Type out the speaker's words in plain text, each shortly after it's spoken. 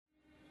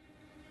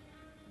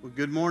Well,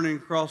 good morning,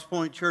 Cross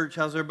Point Church.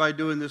 How's everybody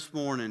doing this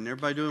morning?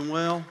 Everybody doing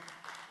well?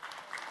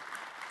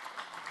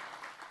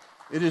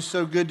 It is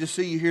so good to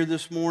see you here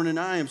this morning.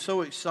 I am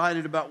so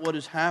excited about what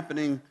is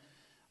happening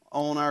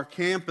on our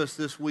campus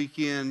this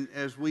weekend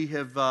as we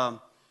have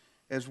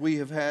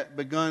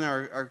begun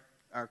our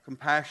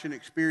Compassion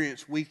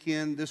Experience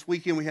weekend. This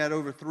weekend we had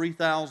over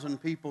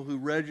 3,000 people who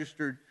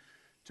registered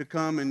to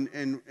come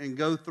and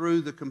go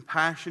through the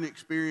Compassion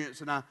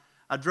Experience. And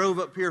I drove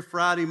up here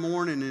Friday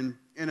morning,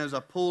 and as I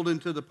pulled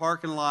into the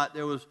parking lot,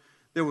 there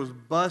was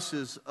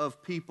buses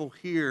of people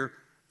here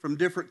from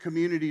different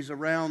communities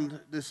around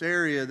this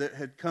area that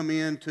had come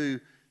in to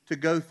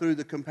go through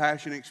the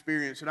Compassion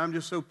Experience. And I'm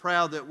just so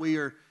proud that we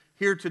are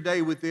here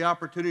today with the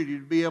opportunity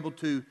to be able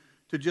to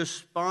just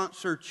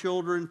sponsor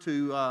children,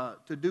 to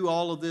do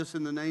all of this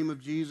in the name of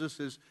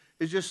Jesus is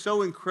just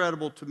so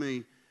incredible to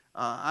me.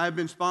 I've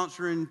been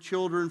sponsoring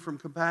children from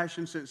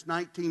Compassion since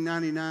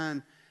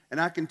 1999, and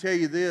I can tell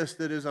you this,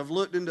 that as I've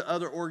looked into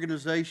other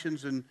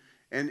organizations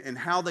and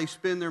how they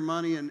spend their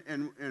money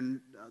and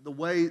the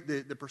way,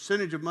 the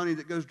percentage of money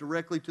that goes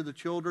directly to the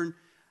children,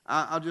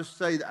 I'll just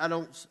say that I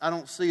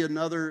don't see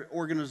another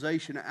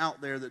organization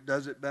out there that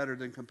does it better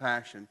than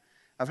Compassion.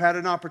 I've had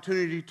an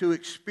opportunity to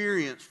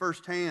experience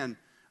firsthand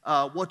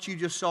what you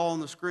just saw on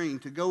the screen,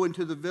 to go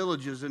into the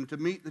villages and to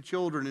meet the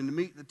children and to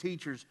meet the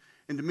teachers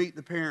and to meet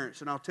the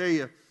parents. And I'll tell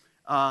you,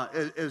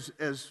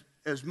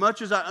 as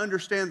much as I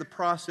understand the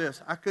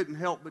process, I couldn't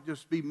help but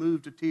just be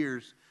moved to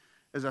tears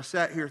as I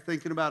sat here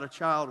thinking about a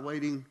child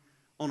waiting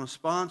on a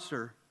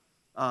sponsor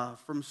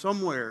from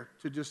somewhere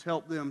to just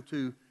help them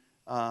to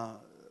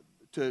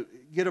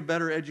get a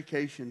better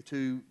education,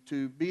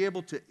 to be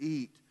able to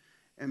eat,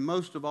 and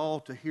most of all,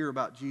 to hear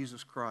about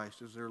Jesus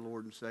Christ as their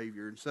Lord and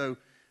Savior. And so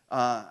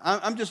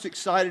I'm just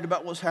excited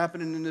about what's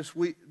happening in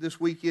this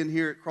weekend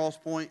here at Cross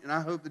Point, and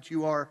I hope that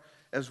you are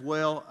as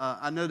well.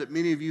 I know that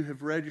many of you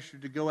have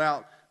registered to go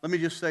out. Let me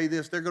just say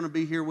this, they're going to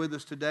be here with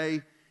us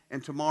today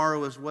and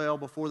tomorrow as well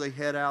before they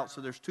head out.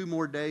 So there's 2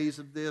 more days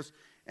of this,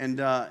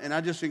 and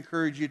I just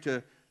encourage you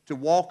to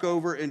walk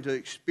over and to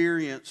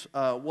experience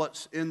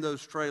what's in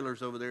those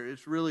trailers over there.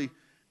 It's really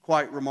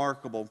quite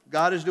remarkable.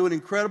 God is doing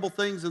incredible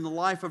things in the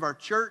life of our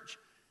church,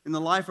 in the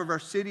life of our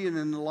city, and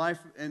in the life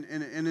and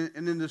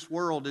in this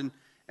world. And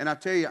I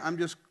tell you, I'm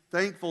just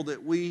thankful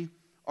that we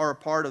are a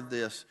part of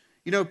this.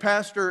 You know,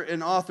 pastor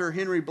and author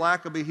Henry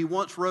Blackaby, he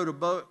once wrote a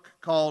book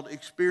called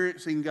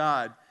Experiencing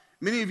God.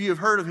 Many of you have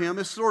heard of him.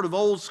 It's sort of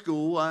old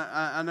school.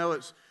 I know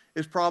it's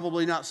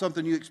probably not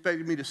something you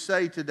expected me to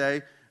say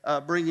today,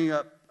 bringing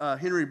up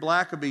Henry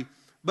Blackaby.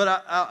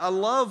 But I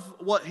love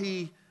what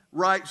he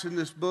writes in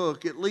this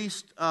book, at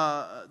least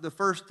the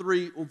first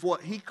 3 of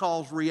what he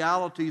calls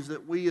realities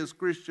that we as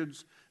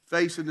Christians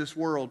face in this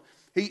world.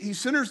 He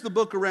centers the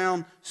book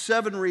around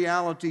 7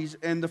 realities,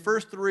 and the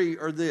first 3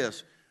 are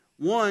this.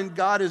 1,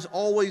 God is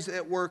always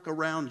at work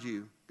around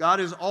you. God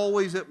is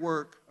always at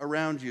work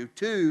around you.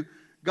 2,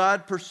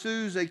 God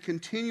pursues a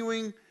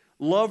continuing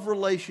love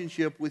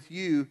relationship with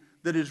you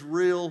that is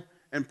real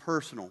and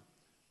personal.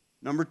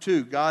 Number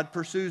 2, God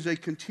pursues a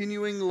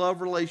continuing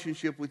love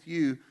relationship with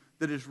you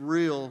that is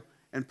real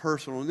and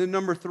personal. And then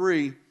number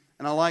 3,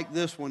 and I like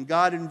this one,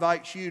 God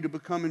invites you to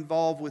become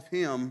involved with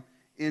Him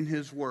in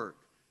His work.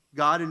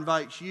 God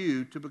invites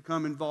you to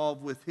become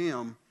involved with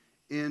Him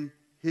in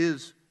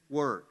His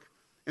work.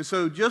 And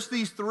so just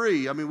these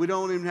 3, I mean, we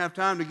don't even have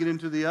time to get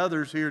into the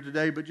others here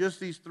today, but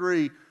just these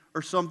 3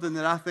 are something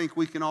that I think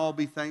we can all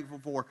be thankful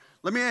for.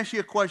 Let me ask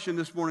you a question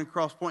this morning,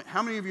 Cross Point.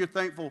 How many of you are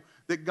thankful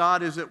that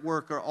God is at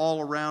work or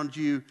all around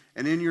you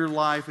and in your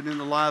life and in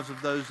the lives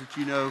of those that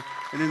you know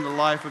and in the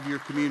life of your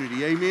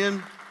community?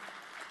 Amen?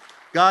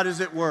 God is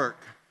at work.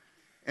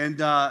 And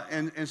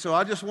so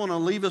I just want to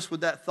leave us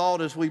with that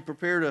thought as we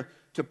prepare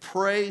to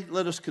pray.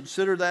 Let us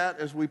consider that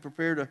as we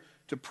prepare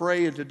to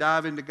pray and to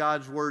dive into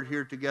God's Word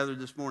here together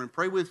this morning.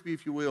 Pray with me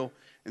if you will,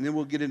 and then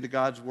we'll get into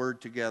God's Word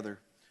together.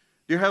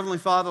 Dear Heavenly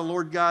Father,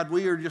 Lord God,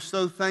 we are just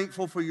so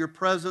thankful for your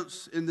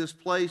presence in this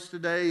place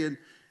today.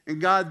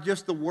 And God,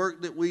 just the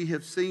work that we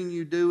have seen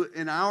you do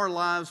in our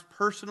lives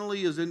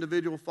personally as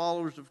individual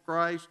followers of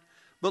Christ.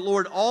 But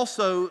Lord,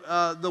 also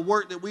the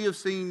work that we have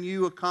seen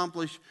you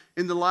accomplish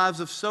in the lives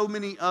of so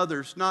many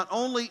others, not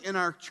only in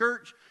our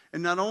church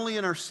and not only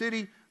in our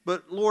city,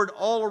 but Lord,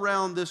 all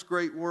around this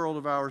great world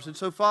of ours. And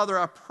so, Father,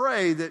 I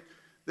pray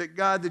that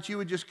God, that you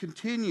would just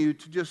continue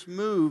to just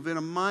move in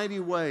a mighty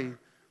way,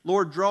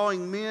 Lord,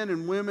 drawing men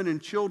and women and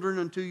children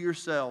unto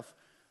yourself,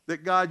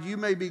 that God, you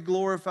may be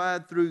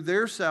glorified through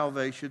their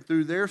salvation,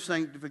 through their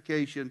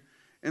sanctification.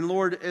 And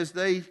Lord, as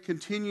they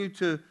continue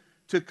to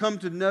come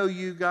to know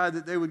you, God,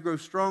 that they would grow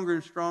stronger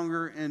and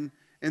stronger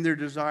in their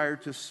desire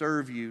to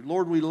serve you.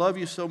 Lord, we love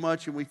you so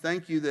much, and we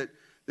thank you that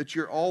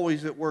you're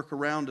always at work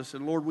around us.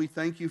 And Lord, we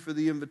thank you for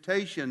the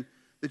invitation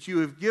that you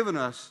have given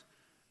us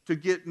to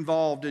get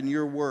involved in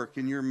your work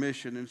and your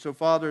mission. And so,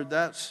 Father,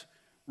 that's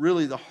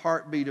really the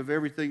heartbeat of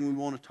everything we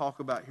want to talk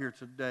about here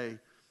today.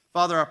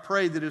 Father, I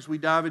pray that as we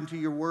dive into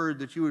your word,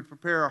 that you would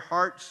prepare our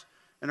hearts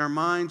and our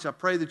minds. I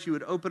pray that you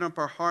would open up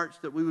our hearts,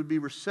 that we would be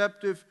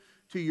receptive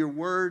to your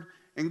word.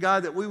 And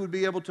God, that we would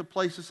be able to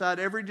place aside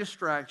every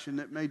distraction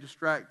that may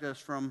distract us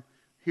from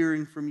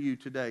hearing from you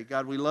today.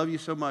 God, we love you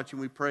so much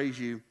and we praise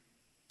you.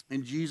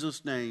 In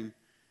Jesus' name,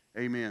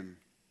 amen.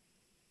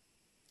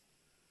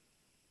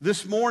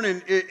 This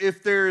morning,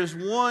 if there is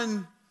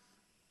one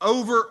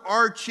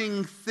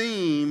overarching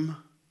theme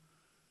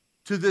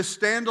to this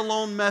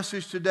standalone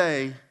message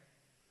today,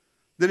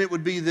 then it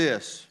would be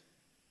this: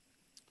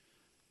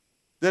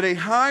 that a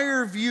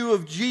higher view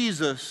of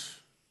Jesus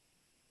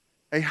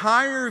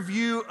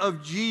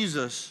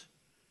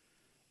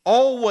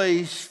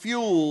always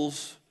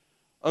fuels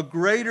a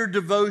greater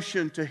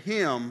devotion to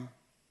Him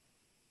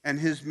and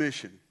His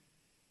mission.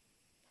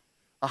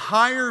 A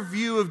higher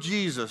view of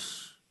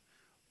Jesus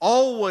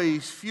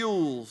always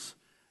fuels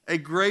a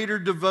greater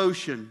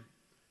devotion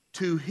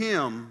to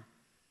Him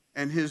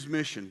and His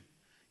mission.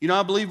 You know,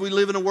 I believe we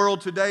live in a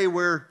world today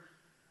where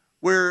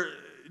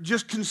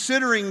just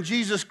considering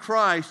Jesus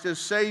Christ as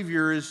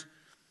Savior is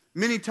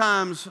many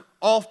times,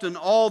 often,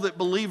 all that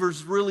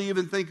believers really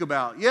even think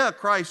about. Yeah,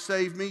 Christ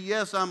saved me.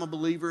 Yes, I'm a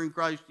believer in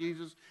Christ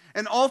Jesus.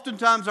 And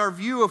oftentimes our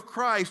view of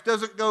Christ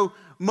doesn't go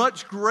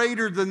much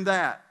greater than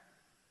that.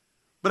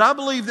 But I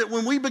believe that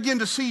when we begin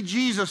to see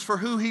Jesus for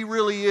who He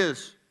really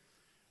is,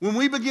 when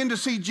we begin to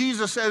see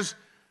Jesus as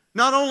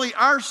not only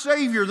our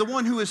Savior, the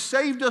one who has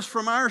saved us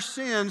from our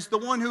sins, the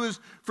one who has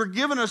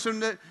forgiven us,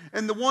 and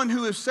the one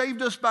who has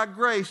saved us by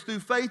grace through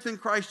faith in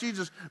Christ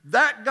Jesus,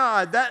 that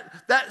God,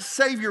 that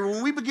Savior,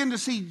 when we begin to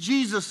see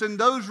Jesus in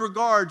those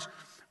regards,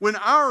 when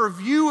our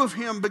view of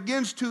Him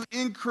begins to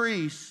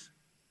increase,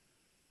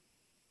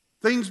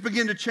 things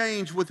begin to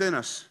change within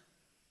us.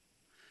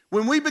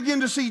 When we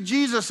begin to see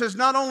Jesus as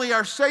not only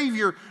our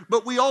Savior,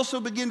 but we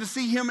also begin to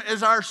see Him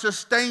as our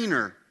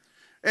sustainer.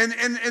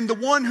 And the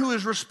one who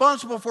is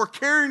responsible for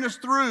carrying us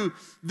through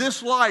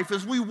this life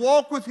as we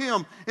walk with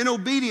Him in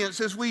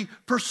obedience, as we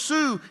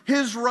pursue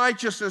His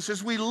righteousness,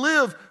 as we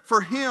live for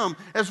Him,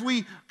 as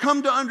we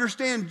come to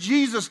understand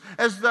Jesus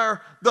as the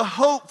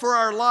hope for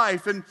our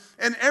life, and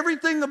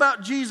everything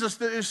about Jesus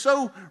that is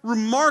so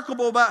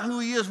remarkable about who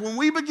He is. When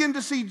we begin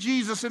to see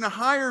Jesus in a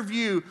higher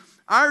view,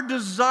 our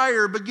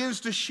desire begins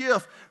to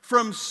shift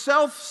from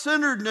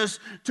self-centeredness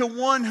to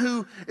one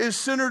who is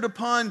centered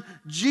upon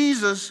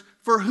Jesus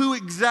for who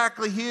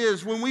exactly He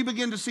is. When we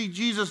begin to see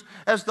Jesus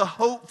as the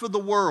hope for the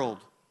world,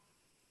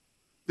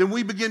 then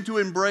we begin to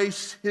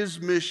embrace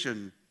His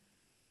mission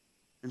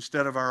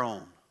instead of our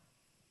own.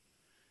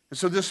 And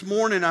so this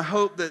morning, I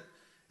hope that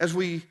as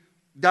we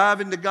dive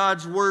into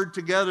God's Word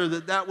together,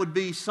 that would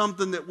be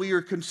something that we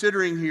are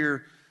considering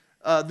here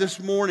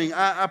this morning.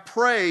 I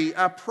pray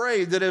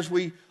that as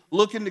we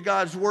look into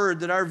God's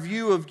Word, that our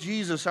view of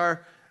Jesus,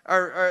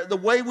 the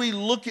way we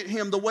look at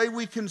Him, the way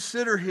we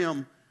consider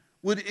Him,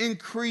 would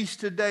increase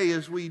today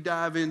as we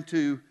dive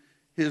into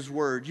His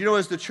Word. You know,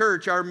 as the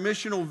church, our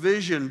missional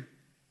vision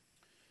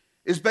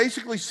is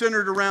basically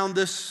centered around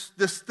this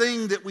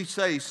thing that we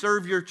say: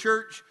 serve your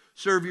church,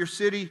 serve your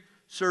city,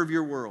 serve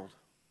your world.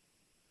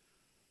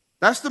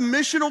 That's the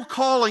missional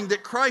calling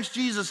that Christ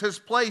Jesus has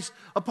placed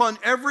upon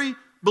every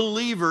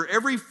believer,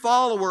 every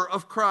follower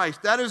of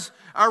Christ. That is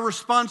our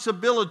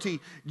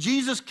responsibility.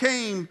 Jesus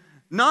came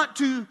not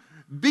to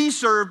be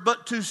served,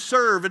 but to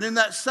serve. And in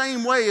that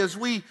same way, as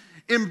we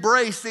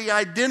embrace the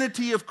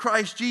identity of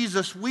Christ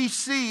Jesus, we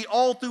see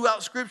all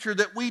throughout Scripture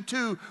that we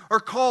too are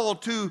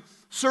called to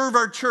serve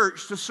our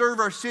church, to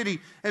serve our city,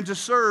 and to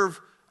serve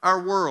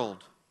our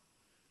world.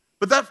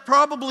 But that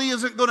probably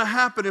isn't going to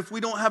happen if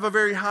we don't have a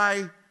very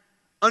high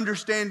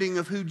understanding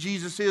of who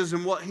Jesus is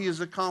and what He has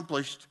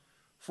accomplished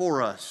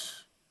for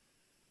us.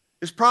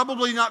 It's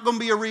probably not going to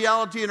be a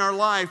reality in our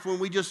life when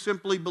we just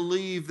simply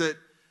believe that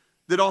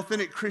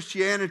authentic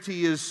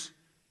Christianity is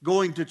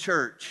going to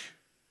church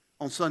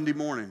on Sunday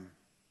morning.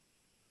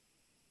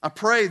 I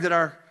pray that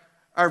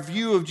our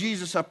view of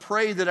Jesus, I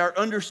pray that our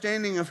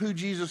understanding of who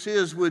Jesus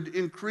is would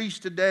increase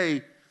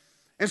today.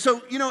 And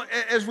so, you know,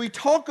 as we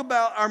talk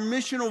about our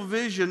missional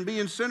vision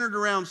being centered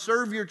around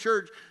serve your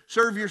church,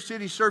 serve your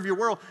city, serve your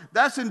world,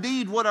 that's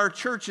indeed what our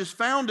church is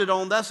founded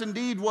on. That's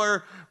indeed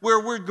where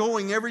we're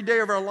going every day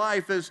of our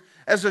life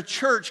as a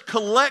church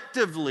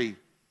collectively.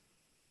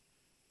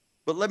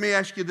 But let me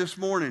ask you this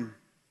morning,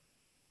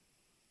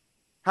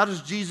 how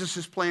does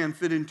Jesus' plan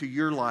fit into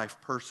your life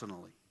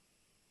personally?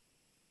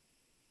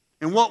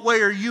 In what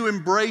way are you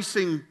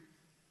embracing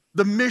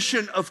the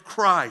mission of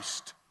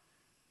Christ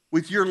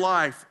with your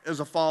life as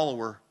a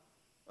follower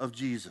of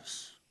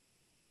Jesus?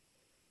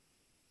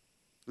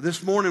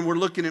 This morning we're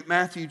looking at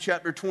Matthew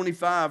chapter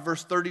 25,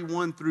 verse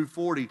 31 through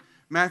 40.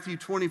 Matthew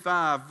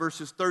 25,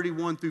 verses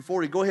 31 through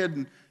 40. Go ahead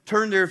and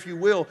turn there if you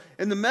will.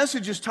 And the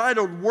message is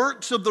titled,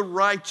 Works of the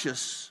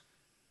Righteous.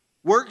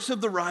 Works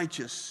of the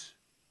Righteous.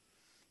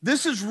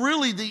 This is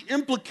really the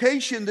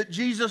implication that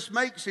Jesus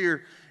makes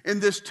here in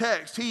this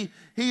text. He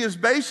is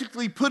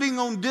basically putting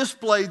on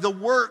display the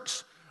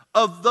works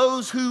of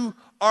those who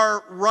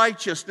are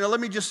righteous. Now let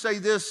me just say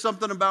this,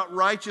 something about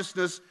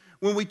righteousness.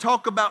 When we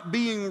talk about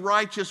being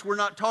righteous, we're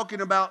not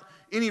talking about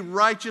any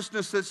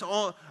righteousness that's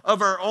of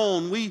our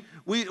own.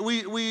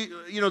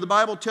 The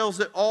Bible tells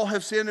that all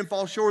have sinned and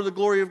fall short of the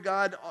glory of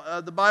God.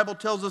 The Bible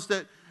tells us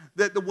that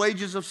the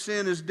wages of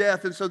sin is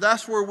death. And so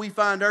that's where we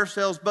find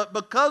ourselves. But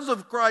because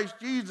of Christ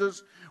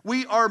Jesus,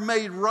 we are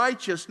made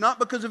righteous, not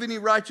because of any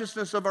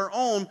righteousness of our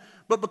own,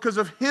 but because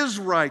of His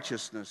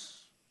righteousness.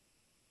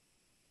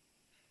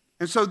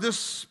 And so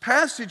this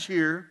passage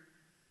here,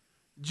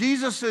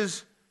 Jesus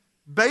is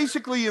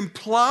basically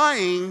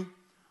implying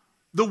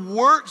the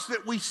works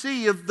that we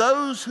see of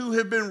those who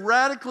have been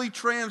radically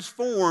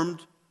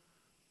transformed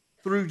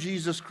through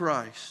Jesus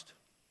Christ.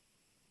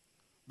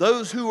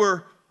 Those who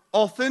are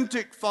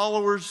authentic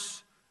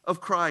followers of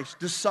Christ,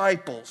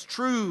 disciples,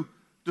 true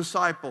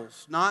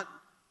disciples, not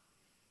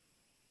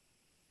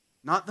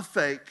the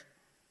fake,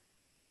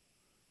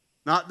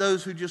 not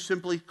those who just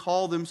simply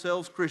call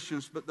themselves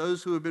Christians, but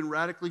those who have been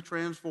radically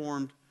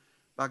transformed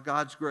by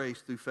God's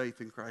grace through faith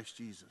in Christ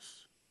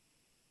Jesus.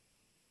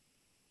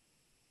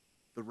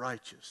 The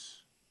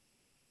righteous,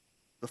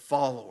 the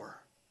follower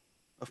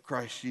of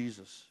Christ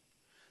Jesus.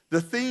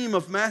 The theme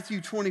of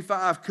Matthew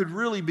 25 could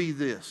really be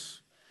this.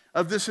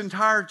 Of this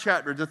entire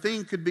chapter, the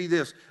theme could be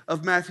this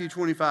of Matthew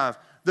 25.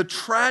 The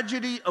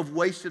tragedy of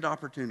wasted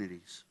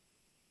opportunities.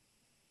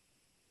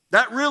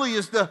 That really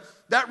is the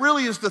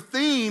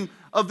theme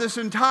of this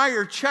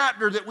entire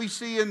chapter that we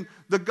see in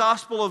the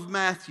Gospel of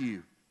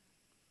Matthew.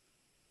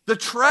 The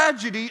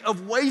tragedy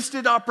of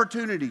wasted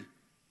opportunity.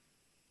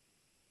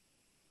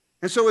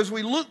 And so as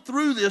we look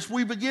through this,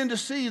 we begin to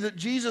see that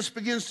Jesus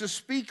begins to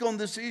speak on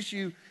this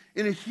issue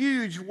in a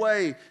huge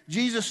way.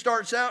 Jesus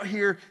starts out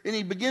here and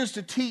he begins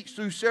to teach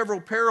through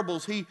several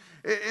parables.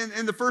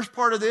 In the first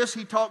part of this,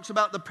 he talks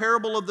about the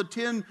parable of the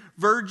 10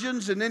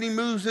 virgins, and then he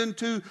moves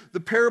into the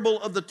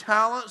parable of the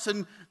talents.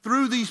 And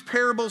through these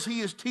parables,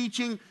 he is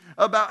teaching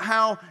about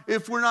how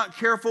if we're not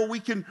careful, we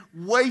can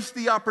waste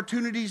the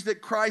opportunities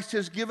that Christ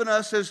has given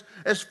us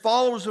as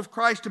followers of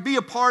Christ to be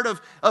a part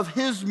of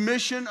His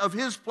mission, of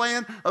His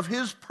plan, of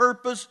His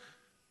purpose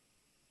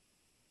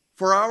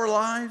for our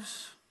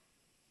lives.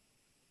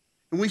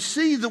 And we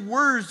see the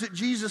words that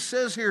Jesus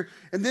says here.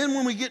 And then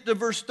when we get to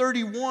verse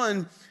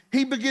 31,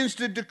 he begins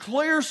to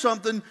declare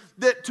something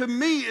that to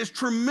me is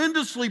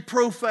tremendously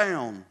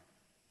profound.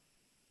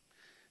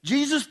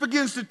 Jesus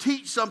begins to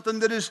teach something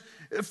that is,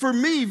 for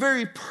me,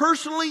 very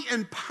personally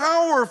and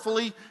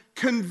powerfully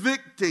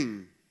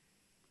convicting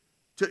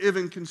to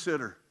even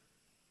consider.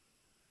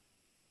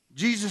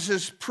 Jesus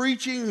is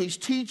preaching, he's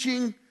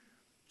teaching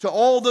to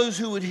all those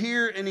who would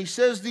hear, and he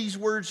says these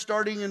words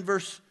starting in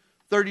verse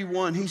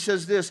 31. He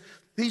says this.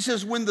 He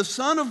says, when the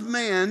Son of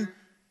Man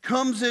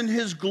comes in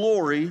His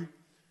glory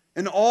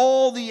and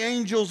all the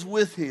angels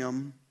with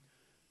Him,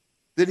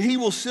 then He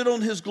will sit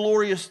on His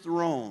glorious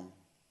throne.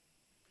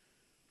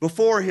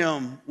 Before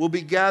Him will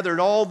be gathered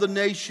all the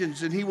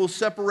nations, and He will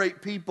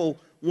separate people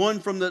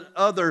one from the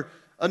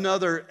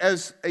another,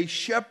 as a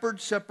shepherd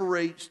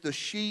separates the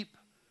sheep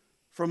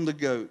from the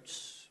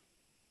goats.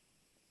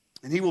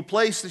 And He will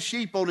place the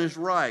sheep on His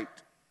right,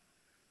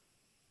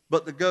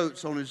 but the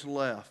goats on His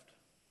left.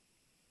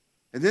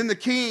 And then the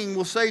King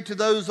will say to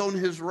those on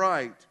His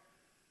right,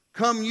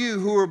 come you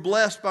who are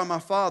blessed by my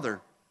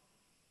Father,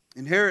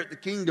 inherit the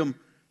kingdom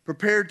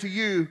prepared to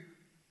you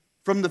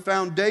from the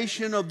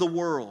foundation of the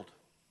world.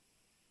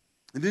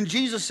 And then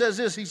Jesus says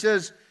this, He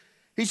says,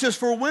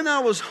 for when I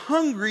was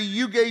hungry,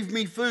 you gave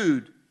me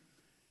food.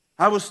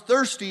 I was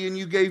thirsty and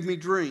you gave me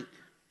drink.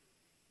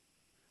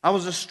 I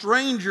was a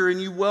stranger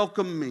and you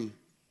welcomed me.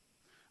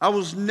 I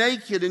was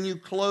naked and you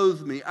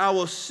clothed me. I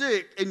was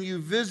sick and you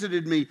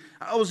visited me.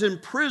 I was in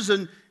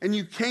prison and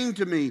you came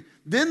to me.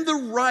 Then the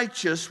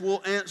righteous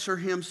will answer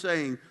Him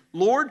saying,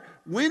 Lord,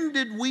 when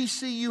did we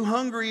see you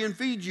hungry and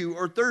feed you,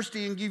 or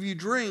thirsty and give you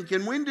drink?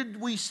 And when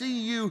did we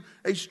see you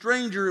a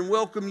stranger and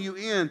welcome you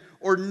in,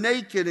 or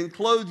naked and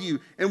clothe you?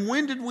 And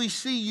when did we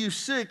see you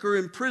sick or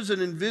in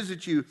prison and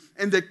visit you?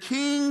 And the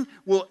King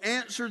will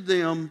answer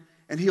them,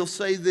 and He'll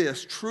say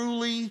this,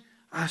 truly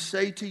I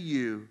say to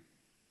you,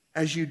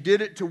 as you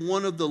did it to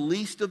one of the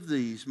least of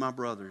these, my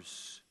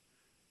brothers,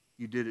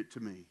 you did it to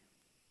me.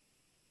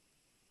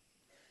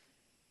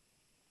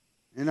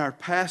 In our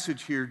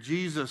passage here,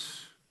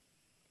 Jesus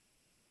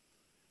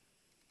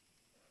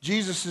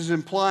is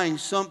implying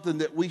something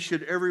that we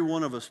should, every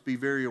one of us, be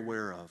very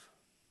aware of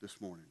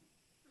this morning.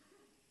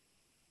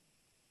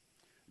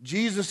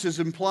 Jesus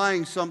is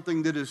implying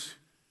something that is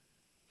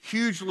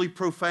hugely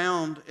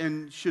profound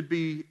and should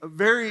be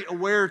very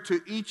aware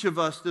to each of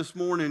us this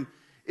morning.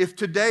 If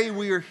today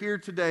we are here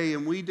today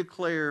and we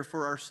declare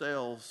for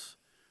ourselves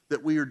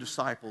that we are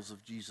disciples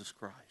of Jesus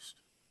Christ.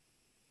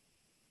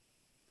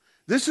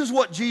 This is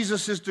what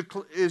Jesus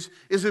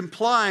is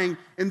implying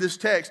in this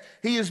text.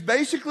 He is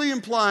basically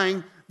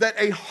implying that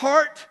a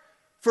heart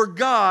for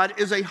God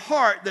is a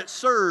heart that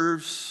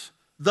serves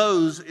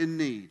those in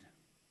need.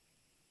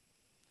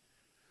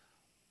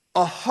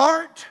 A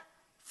heart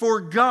for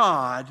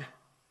God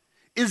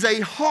is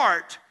a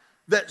heart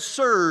that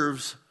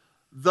serves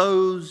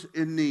those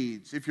in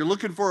needs. If you're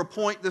looking for a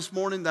point this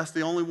morning, that's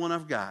the only one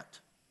I've got.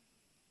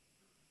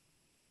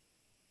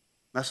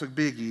 That's a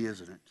biggie,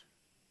 isn't it?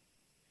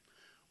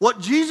 What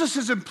Jesus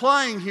is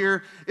implying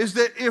here is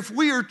that if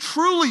we are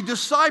truly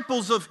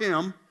disciples of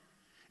Him,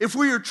 if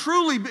we have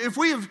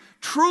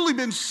truly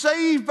been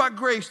saved by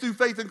grace through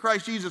faith in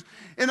Christ Jesus,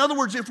 in other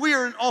words, if we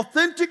are an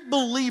authentic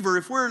believer,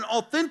 if we're an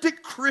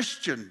authentic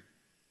Christian,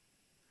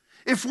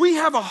 if we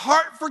have a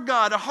heart for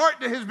God, a heart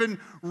that has been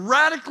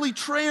radically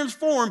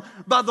transformed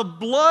by the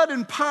blood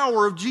and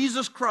power of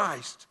Jesus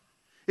Christ,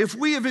 if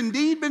we have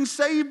indeed been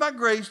saved by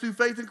grace through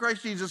faith in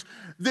Christ Jesus,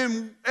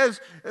 then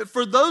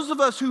for those of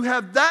us who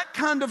have that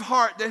kind of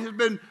heart that has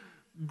been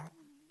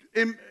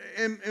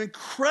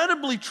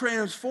incredibly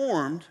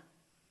transformed,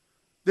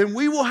 then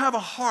we will have a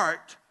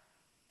heart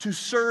to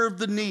serve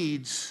the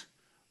needs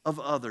of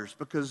others,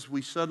 because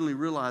we suddenly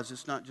realize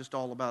it's not just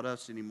all about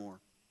us anymore.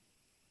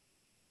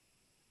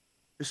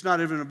 It's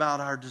not even about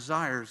our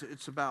desires.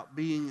 It's about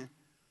being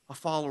a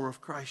follower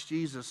of Christ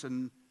Jesus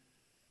and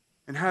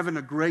having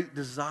a great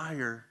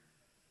desire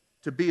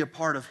to be a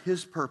part of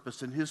His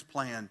purpose and His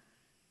plan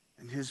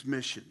and His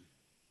mission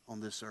on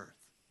this earth.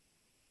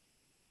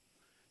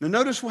 Now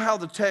notice how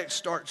the text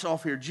starts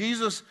off here.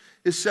 Jesus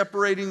is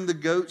separating the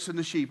goats and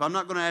the sheep. I'm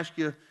not going to ask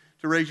you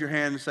to raise your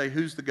hand and say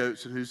who's the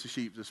goats and who's the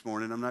sheep this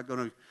morning. I'm not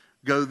going to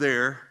go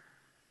there.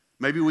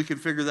 Maybe we can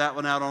figure that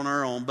one out on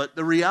our own. But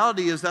the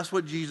reality is that's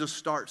what Jesus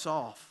starts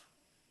off.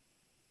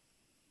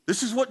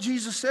 This is what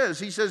Jesus says.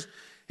 He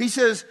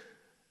says,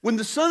 when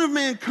the Son of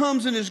Man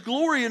comes in His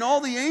glory and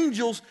all the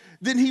angels,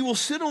 then He will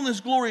sit on His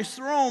glorious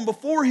throne.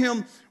 Before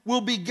Him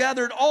will be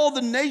gathered all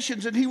the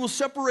nations, and He will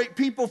separate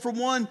people from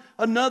one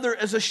another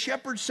as a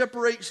shepherd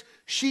separates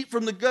sheep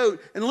from the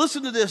goat. And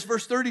listen to this,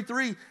 verse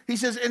 33. He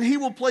says, and He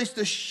will place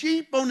the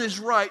sheep on His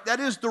right. That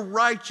is the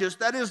righteous.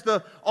 That is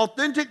the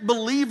authentic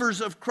believers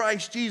of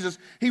Christ Jesus.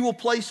 He will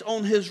place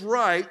on His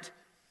right.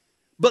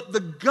 But the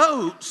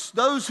goats,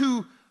 those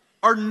who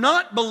are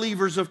not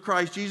believers of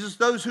Christ Jesus,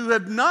 those who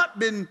have not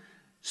been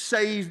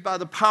saved by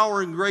the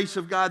power and grace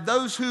of God,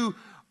 those who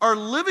are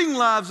living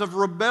lives of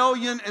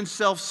rebellion and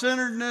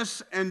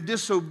self-centeredness and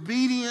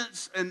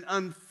disobedience and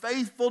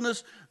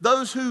unfaithfulness,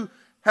 those who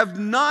have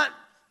not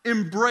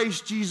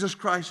embraced Jesus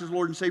Christ as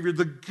Lord and Savior,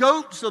 the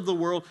goats of the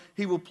world,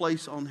 He will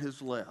place on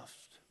His left.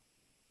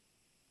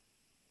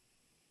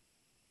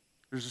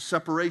 There's a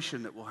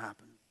separation that will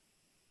happen.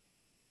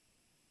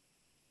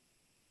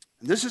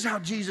 And this is how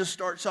Jesus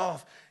starts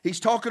off.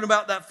 He's talking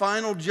about that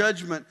final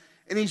judgment,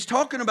 and He's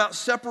talking about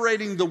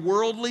separating the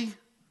worldly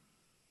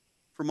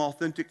from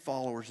authentic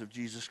followers of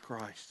Jesus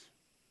Christ.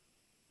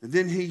 And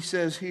then He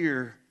says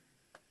here,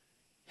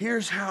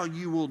 here's how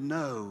you will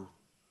know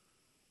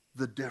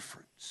the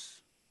difference.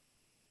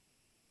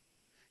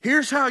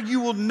 Here's how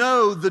you will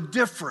know the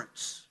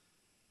difference.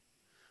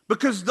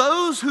 Because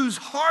those whose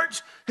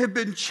hearts have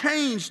been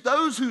changed,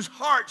 those whose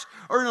hearts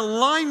are in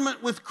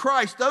alignment with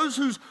Christ, those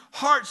whose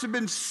hearts have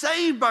been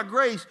saved by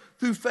grace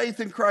through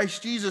faith in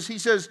Christ Jesus, He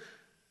says,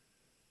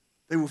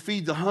 they will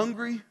feed the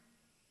hungry.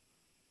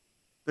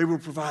 They will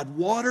provide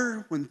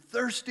water when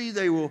thirsty.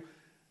 They will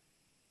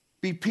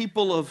be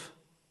people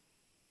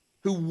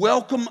who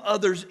welcome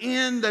others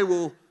in. They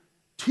will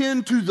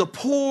tend to the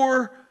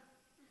poor.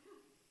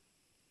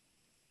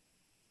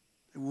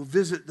 They will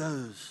visit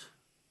those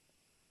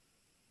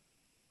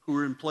who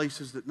are in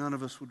places that none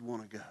of us would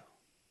want to go.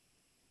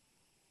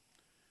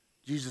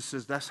 Jesus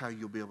says that's how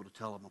you'll be able to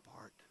tell them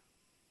apart.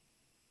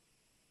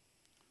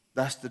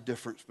 That's the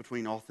difference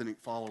between authentic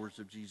followers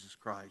of Jesus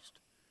Christ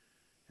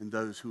and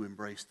those who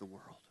embrace the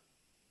world.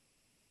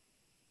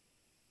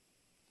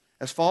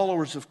 As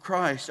followers of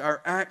Christ,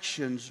 our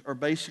actions are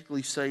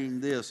basically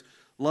saying this: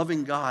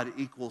 loving God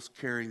equals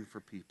caring for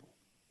people.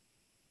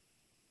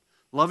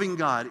 Loving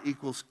God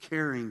equals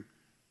caring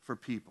for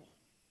people.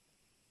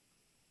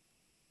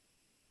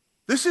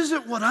 This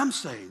isn't what I'm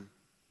saying.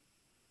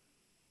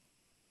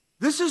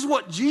 This is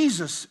what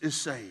Jesus is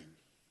saying.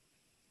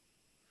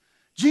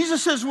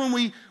 Jesus says when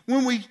we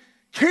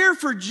care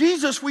for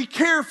Jesus, we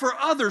care for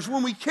others.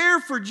 When we care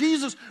for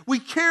Jesus, we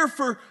care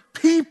for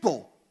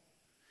people.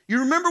 You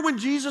remember when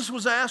Jesus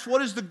was asked,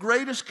 what is the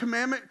greatest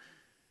commandment?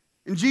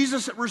 And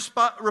Jesus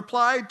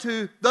replied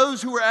to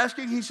those who were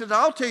asking, He said,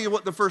 I'll tell you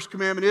what the first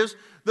commandment is.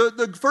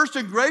 The first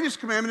and greatest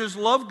commandment is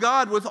love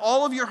God with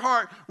all of your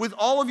heart, with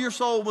all of your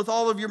soul, with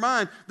all of your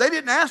mind. They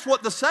didn't ask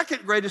what the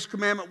second greatest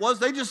commandment was.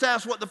 They just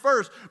asked what the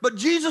first. But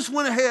Jesus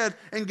went ahead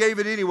and gave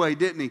it anyway,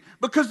 didn't He?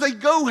 Because they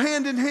go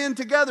hand in hand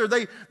together.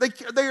 They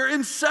are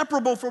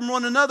inseparable from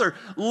one another.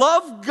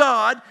 Love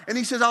God, and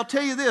He says, I'll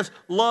tell you this,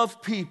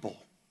 love people.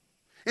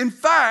 In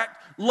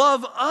fact,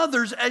 love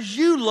others as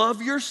you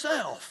love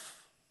yourself.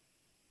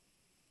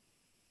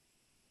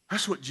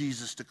 That's what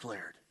Jesus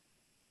declared.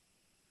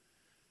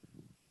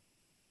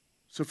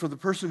 So for the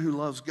person who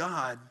loves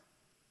God,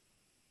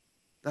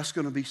 that's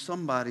going to be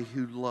somebody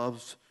who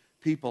loves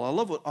people. I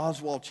love what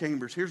Oswald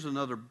Chambers, here's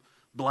another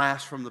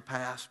blast from the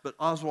past, but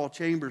Oswald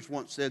Chambers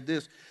once said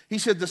this. He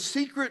said, the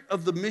secret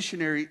of the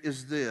missionary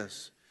is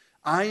this: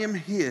 I am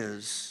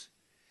His,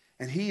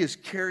 and He is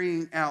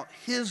carrying out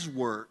His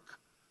work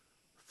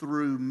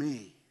through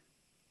me.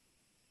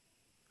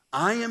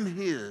 I am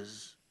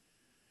His,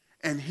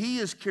 And he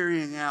is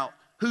carrying out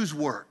whose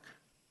work?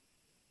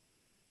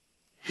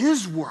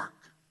 His work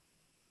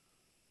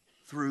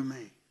through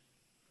me.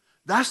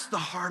 That's the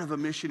heart of a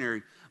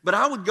missionary. But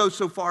I would go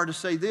so far to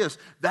say this,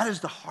 that is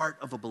the heart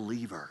of a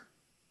believer.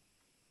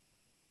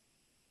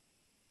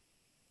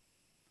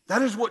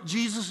 That is what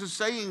Jesus is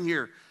saying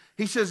here.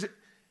 He says,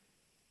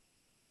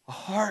 a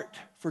heart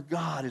for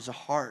God is a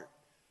heart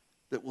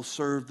that will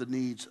serve the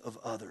needs of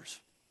others.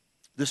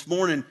 This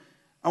morning,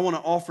 I want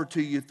to offer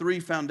to you 3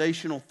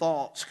 foundational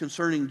thoughts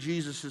concerning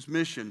Jesus'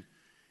 mission.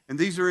 And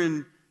these are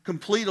in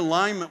complete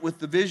alignment with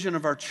the vision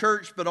of our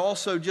church, but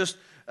also just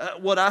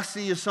what I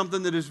see as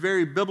something that is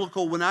very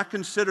biblical when I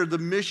consider the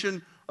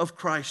mission of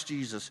Christ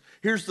Jesus.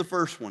 Here's the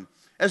first one.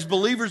 As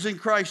believers in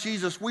Christ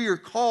Jesus, we are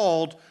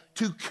called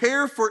to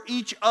care for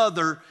each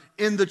other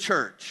in the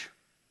church.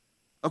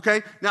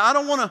 Okay? Now, I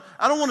don't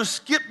want to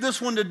skip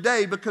this one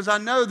today because I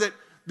know that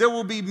there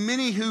will be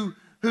many who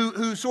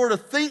sort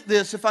of think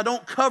this if I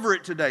don't cover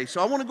it today.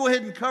 So I want to go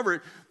ahead and cover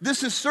it.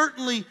 This is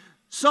certainly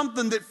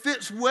something that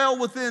fits well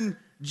within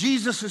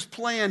Jesus'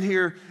 plan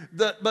here.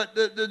 But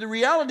the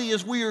reality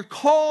is we are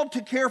called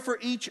to care for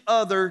each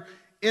other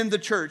in the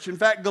church. In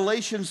fact,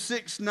 Galatians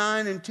 6,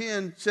 9, and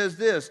 10 says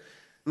this,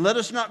 let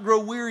us not grow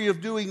weary of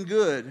doing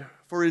good,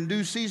 for in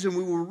due season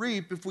we will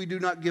reap if we do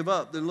not give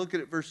up. Then look at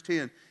it, verse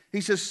 10.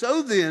 He says,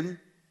 so then,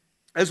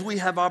 as we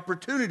have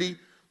opportunity,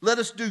 let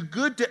us do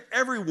good to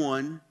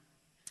everyone,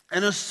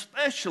 and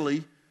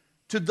especially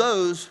to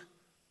those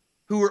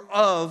who are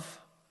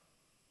of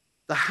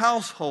the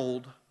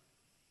household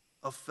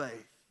of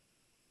faith.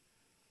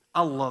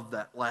 I love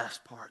that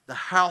last part, the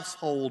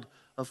household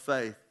of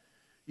faith.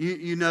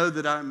 You know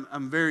that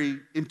I'm very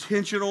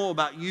intentional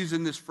about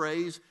using this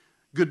phrase,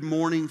 good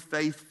morning,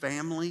 faith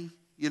family,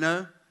 you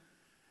know.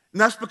 And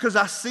that's because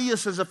I see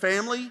us as a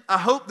family. I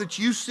hope that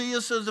you see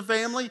us as a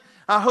family.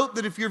 I hope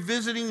that if you're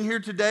visiting here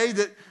today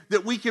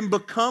that we can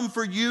become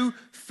for you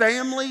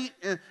family,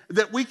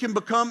 that we can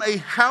become a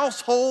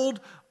household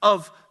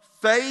of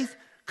faith,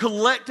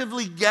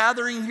 collectively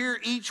gathering here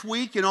each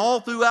week and all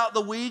throughout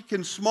the week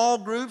in small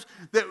groups,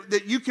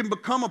 that you can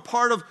become a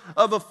part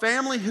of a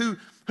family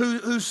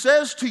who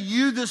says to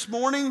you this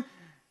morning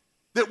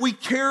that we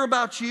care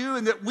about you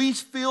and that we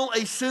feel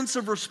a sense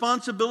of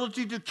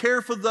responsibility to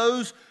care for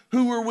those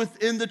who are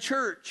within the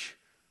church.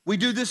 We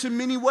do this in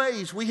many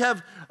ways. We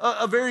have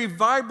a very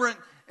vibrant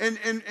and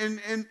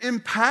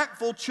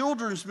impactful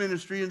children's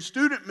ministry and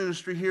student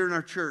ministry here in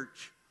our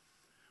church.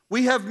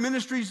 We have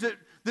ministries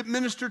that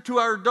minister to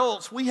our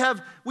adults. We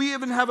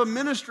even have a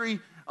ministry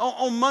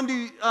on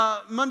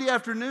Monday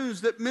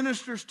afternoons that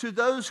ministers to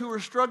those who are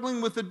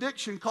struggling with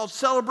addiction called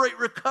Celebrate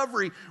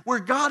Recovery, where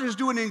God is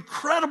doing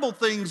incredible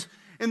things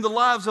in the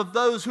lives of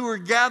those who are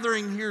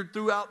gathering here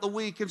throughout the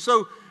week. And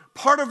so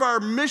part of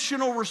our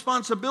missional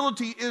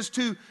responsibility is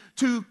to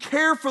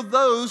care for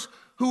those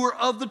who are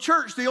of the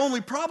church. The only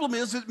problem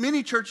is that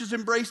many churches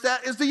embrace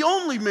that as the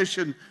only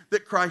mission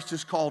that Christ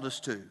has called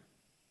us to.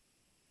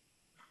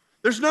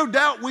 There's no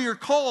doubt we are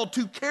called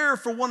to care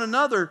for one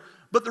another,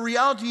 but the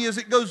reality is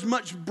it goes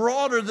much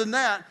broader than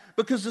that,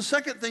 because the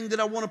second thing that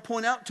I want to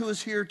point out to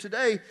us here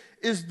today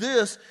is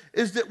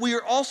that we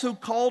are also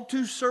called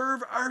to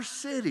serve our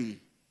city.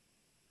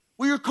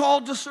 We are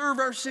called to serve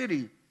our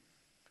city.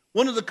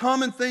 One of the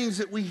common things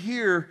that we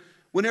hear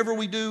whenever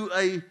we do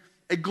a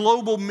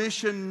global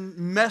mission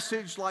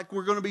message like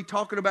we're going to be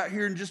talking about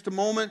here in just a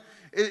moment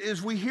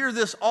is we hear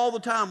this all the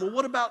time. Well,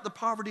 what about the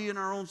poverty in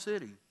our own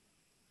city?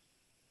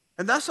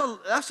 And that's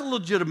a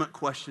legitimate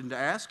question to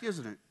ask,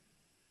 isn't it?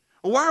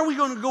 Why are we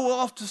going to go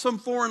off to some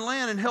foreign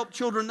land and help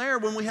children there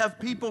when we have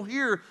people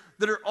here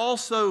that are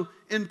also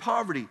in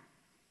poverty?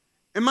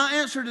 And my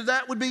answer to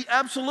that would be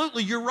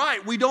absolutely, you're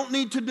right. We don't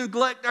need to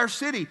neglect our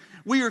city.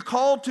 We are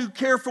called to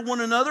care for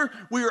one another.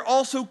 We are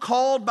also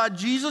called by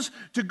Jesus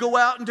to go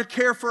out and to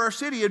care for our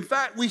city. In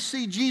fact, we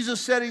see Jesus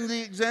setting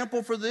the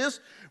example for this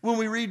when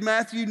we read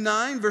Matthew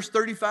 9, verse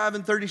 35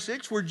 and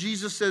 36, where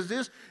Jesus says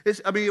this.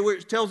 Where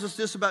it tells us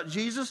this about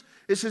Jesus.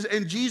 It says,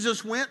 and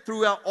Jesus went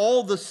throughout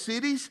all the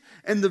cities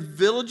and the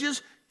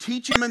villages,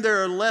 teaching them, and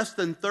there are less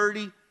than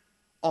 30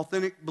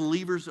 authentic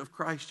believers of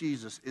Christ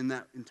Jesus in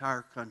that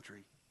entire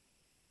country.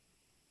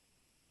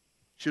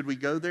 Should we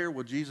go there?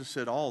 Well, Jesus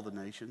said all the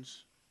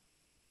nations.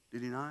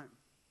 Did he not?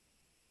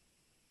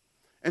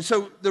 And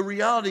so the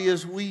reality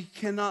is we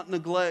cannot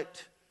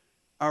neglect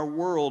our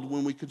world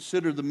when we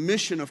consider the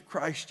mission of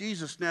Christ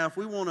Jesus. Now, if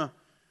we want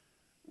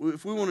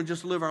to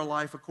just live our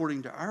life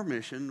according to our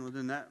mission, well,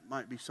 then that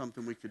might be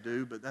something we could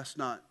do, but that's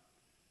not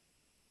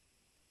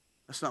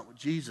what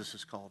Jesus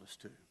has called us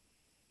to.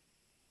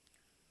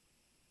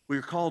 We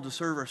are called to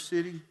serve our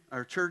city,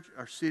 our church,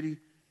 our city,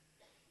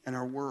 and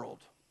our world.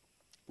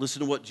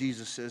 Listen to what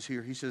Jesus says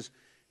here. He says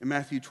in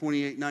Matthew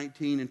 28,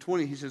 19 and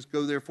 20, he says,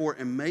 go therefore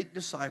and make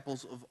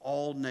disciples of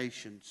all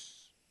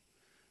nations,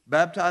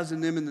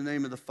 baptizing them in the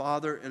name of the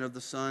Father and of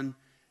the Son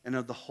and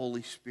of the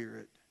Holy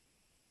Spirit.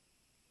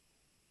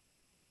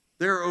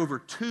 There are over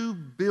 2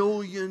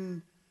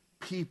 billion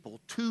people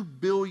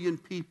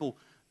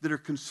that are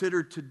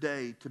considered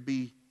today to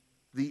be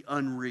the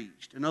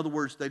unreached. In other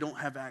words, they don't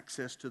have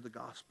access to the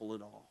gospel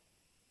at all.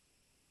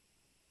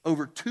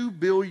 Over 2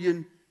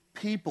 billion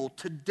people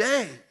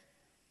today,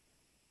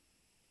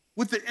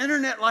 with the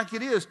internet like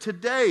it is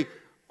today,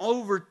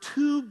 over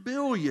 2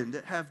 billion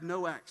that have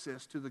no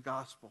access to the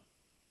gospel.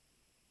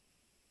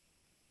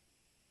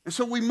 And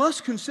so we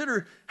must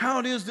consider how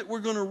it is that we're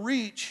going to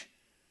reach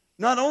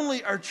not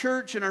only our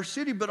church and our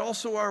city, but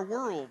also our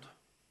world.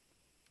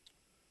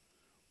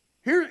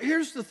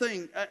 Here's the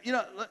thing.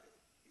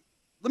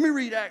 Let me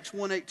read Acts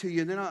 1:8 to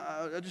you, and then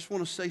I just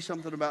want to say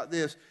something about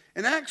this.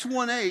 In Acts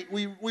 1:8,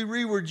 we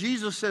read where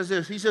Jesus says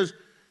this. He says,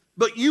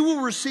 "But you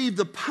will receive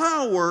the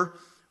power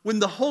when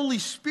the Holy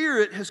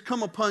Spirit has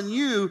come upon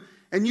you,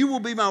 and you will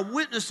be my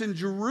witness in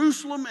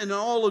Jerusalem and in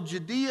all of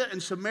Judea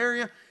and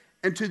Samaria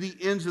and to the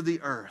ends of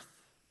the earth."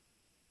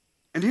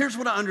 And here's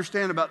what I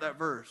understand about that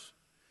verse.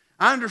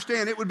 I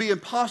understand it would be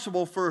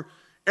impossible for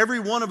every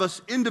one of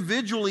us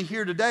individually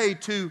here today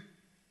to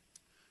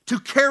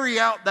carry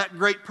out that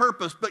great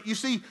purpose. But you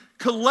see,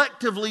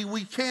 collectively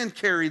we can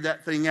carry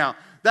that thing out.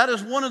 That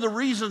is one of the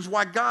reasons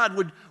why God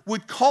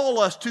would call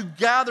us to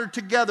gather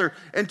together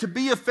and to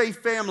be a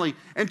faith family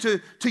and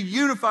to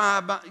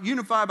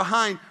unify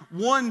behind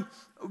one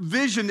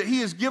vision that He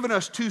has given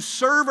us to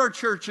serve our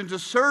church and to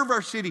serve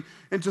our city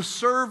and to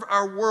serve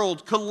our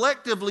world.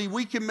 Collectively,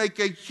 we can make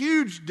a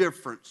huge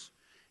difference.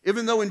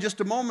 Even though in just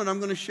a moment I'm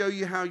going to show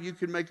you how you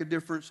can make a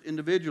difference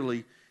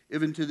individually,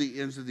 even to the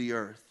ends of the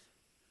earth.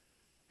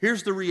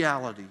 Here's the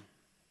reality.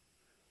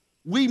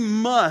 We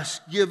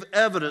must give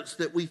evidence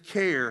that we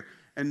care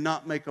and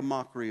not make a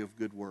mockery of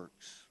good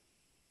works.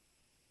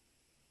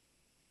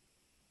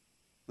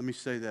 Let me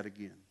say that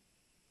again.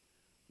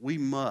 We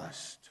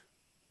must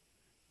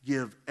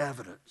give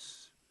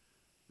evidence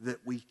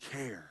that we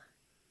care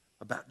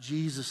about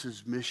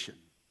Jesus' mission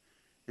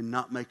and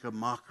not make a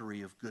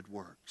mockery of good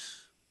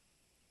works.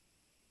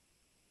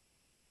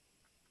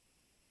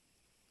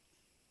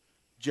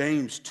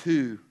 James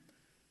 2,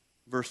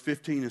 verse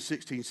 15 and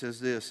 16 says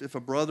this, "If a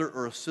brother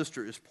or a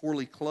sister is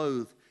poorly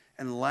clothed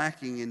and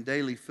lacking in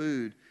daily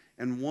food,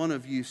 and one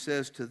of you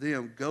says to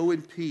them, 'Go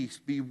in peace,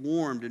 be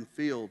warmed and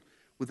filled,'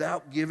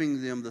 without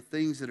giving them the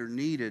things that are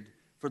needed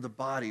for the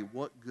body,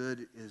 what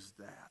good is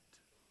that?"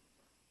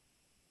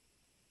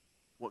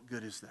 What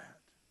good is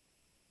that?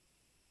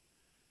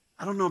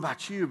 I don't know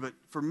about you, but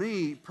for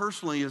me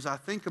personally, as I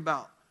think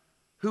about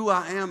who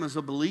I am as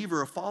a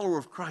believer, a follower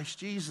of Christ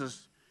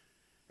Jesus,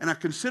 and I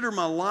consider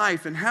my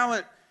life and how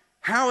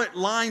it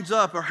lines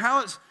up, or how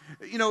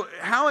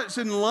it's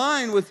in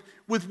line with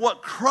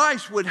what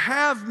Christ would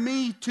have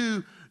me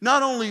to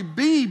not only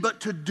be,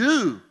 but to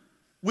do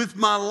with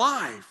my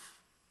life,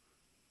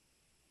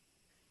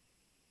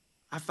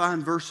 I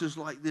find verses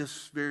like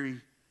this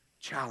very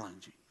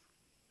challenging.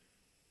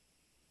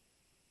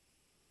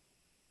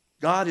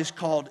 God has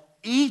called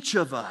each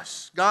of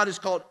us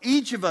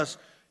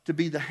to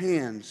be the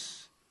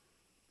hands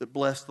that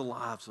bless the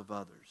lives of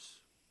others.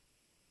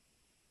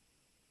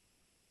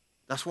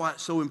 That's why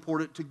it's so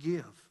important to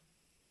give,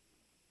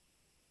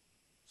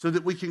 so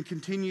that we can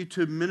continue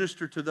to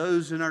minister to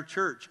those in our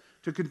church,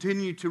 to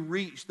continue to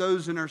reach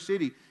those in our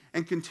city,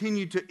 and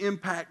continue to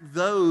impact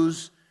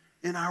those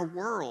in our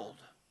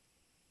world.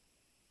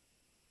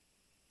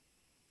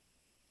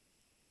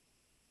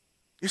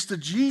 It's the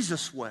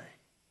Jesus way.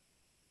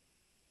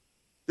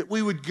 That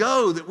we would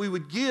go, that we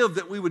would give,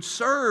 that we would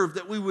serve,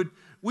 that we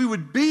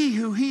would be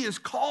who He has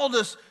called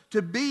us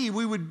to be.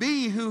 We would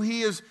be who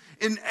He has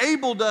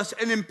enabled us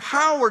and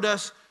empowered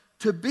us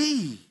to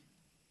be.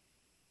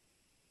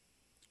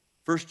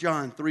 1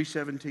 John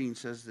 3:17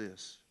 says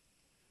this,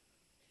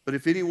 "But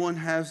if anyone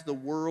has the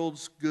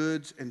world's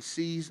goods and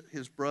sees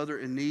his brother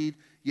in need,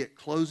 yet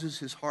closes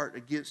his heart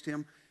against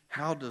him,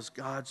 how does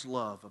God's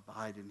love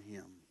abide in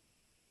him?"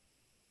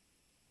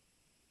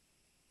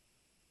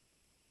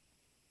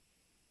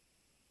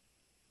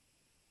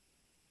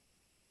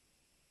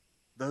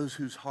 Those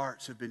whose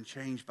hearts have been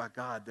changed by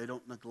God, they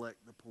don't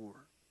neglect the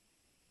poor.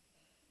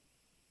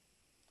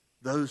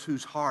 Those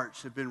whose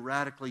hearts have been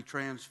radically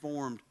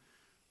transformed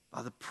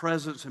by the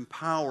presence and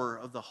power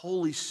of the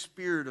Holy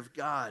Spirit of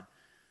God,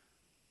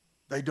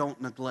 they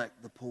don't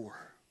neglect the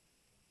poor.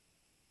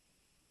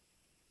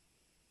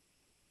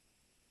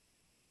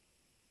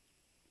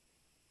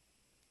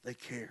 They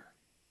care.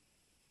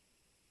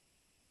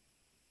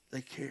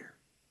 They care.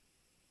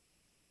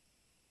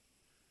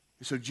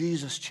 And so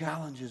Jesus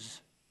challenges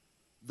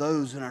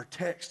those in our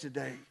text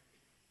today.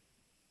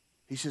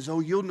 He says, "Oh,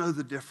 you'll know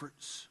the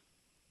difference.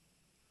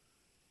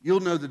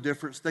 You'll know the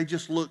difference. They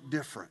just look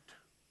different.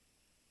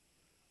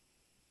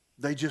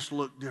 They just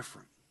look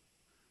different.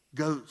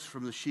 Goats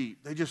from the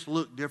sheep. They just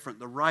look different.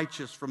 The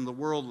righteous from the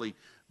worldly.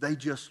 They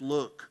just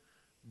look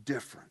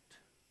different."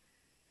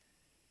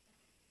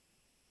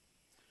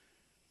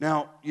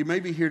 Now, you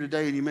may be here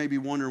today and you may be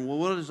wondering, well,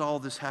 what does all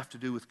this have to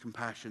do with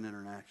Compassion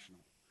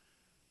International?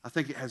 I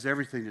think it has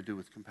everything to do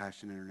with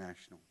Compassion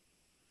International.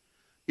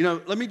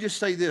 Let me just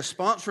say this.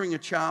 Sponsoring a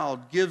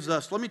child gives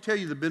us, let me tell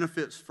you the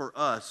benefits for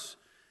us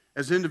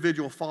as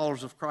individual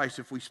followers of Christ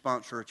if we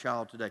sponsor a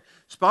child today.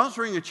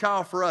 Sponsoring a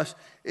child for us,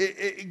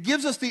 it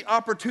gives us the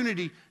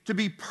opportunity to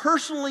be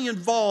personally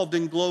involved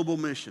in global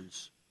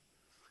missions.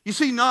 You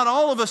see, not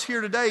all of us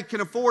here today can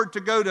afford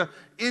to go to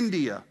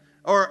India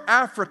or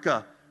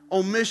Africa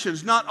on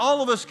missions. Not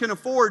all of us can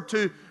afford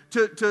to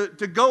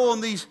go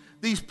on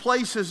these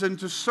places and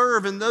to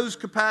serve in those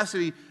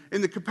capacity,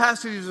 in the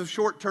capacities of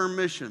short-term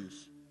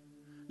missions.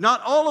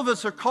 Not all of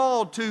us are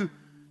called to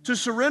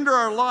surrender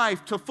our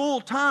life to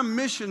full-time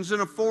missions in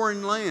a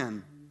foreign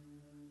land.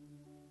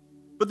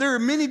 But there are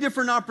many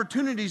different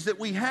opportunities that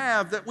we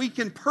have that we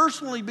can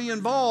personally be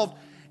involved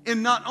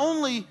in, not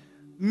only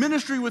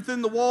ministry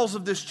within the walls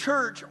of this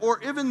church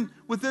or even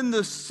within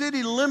the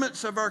city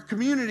limits of our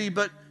community,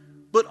 but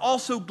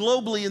also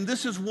globally. And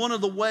this is one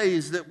of the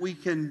ways that we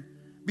can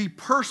be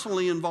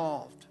personally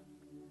involved.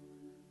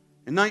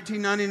 In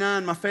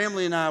 1999, my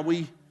family and I,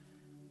 we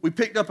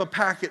picked up a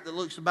packet that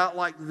looks about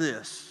like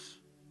this.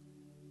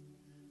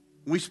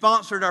 We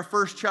sponsored our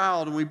first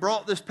child, and we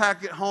brought this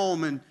packet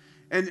home, and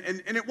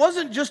it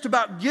wasn't just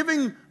about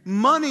giving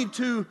money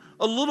to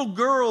a little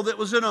girl that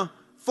was in a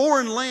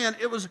foreign land.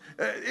 It was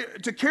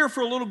to care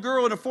for a little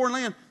girl in a foreign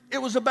land. It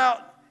was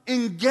about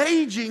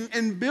engaging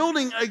and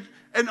building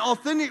an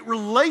authentic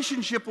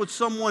relationship with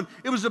someone.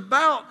 It was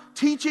about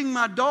teaching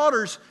my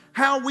daughters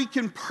how we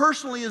can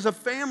personally, as a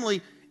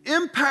family,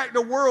 impact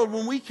a world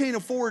when we can't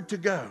afford to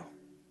go.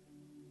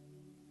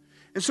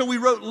 And so we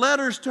wrote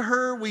letters to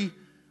her. We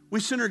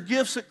sent her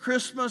gifts at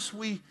Christmas.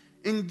 We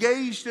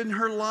engaged in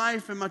her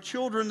life. And my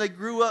children, they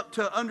grew up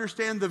to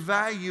understand the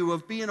value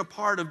of being a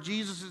part of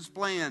Jesus'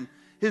 plan,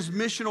 His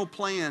missional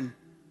plan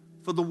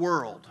for the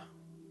world.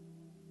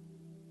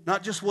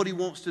 Not just what He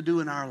wants to do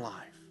in our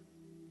life.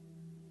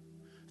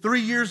 3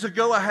 years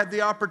ago, I had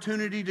the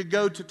opportunity to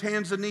go to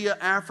Tanzania,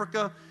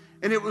 Africa,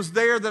 and it was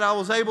there that I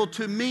was able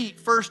to meet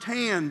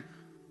firsthand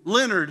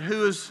Leonard,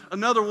 who is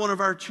another one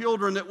of our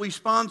children that we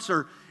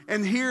sponsor.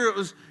 And here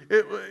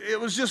it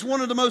was just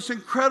one of the most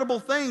incredible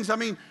things. I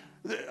mean,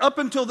 up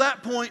until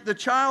that point, the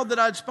child that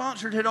I'd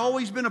sponsored had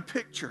always been a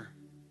picture.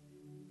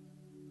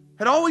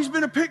 Had always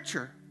been a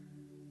picture.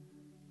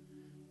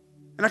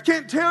 And I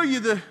can't tell you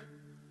the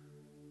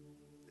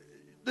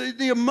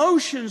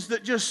emotions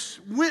that just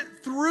went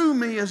through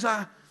me as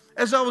I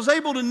was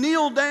able to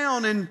kneel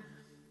down and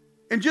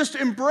just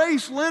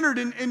embrace Leonard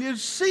and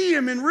just see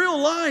him in real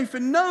life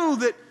and know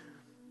that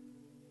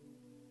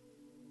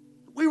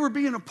we were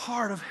being a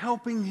part of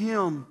helping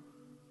him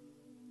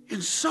in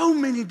so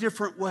many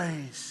different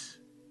ways.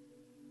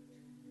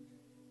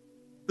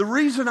 The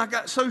reason I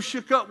got so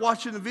shook up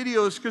watching the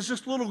video is because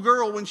this little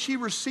girl, when she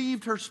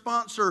received her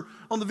sponsor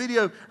on the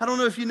video, I don't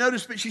know if you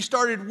noticed, but she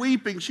started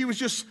weeping. She was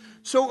just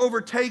so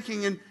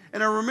overtaking. And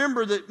I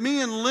remember that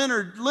me and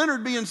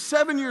Leonard being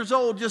 7 years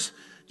old, just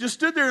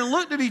stood there and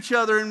looked at each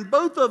other, and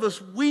both of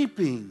us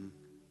weeping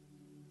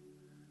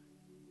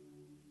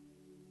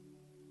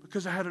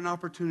because I had an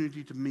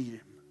opportunity to meet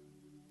him.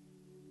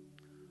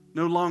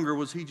 No longer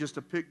was he just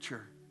a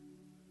picture.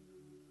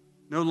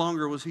 No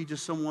longer was he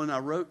just someone I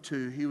wrote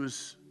to. He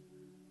was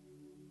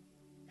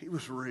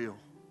real.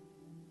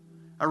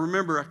 I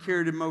remember I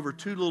carried him over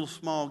 2 little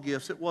small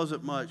gifts. It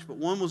wasn't much, but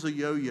one was a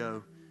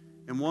yo-yo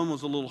and one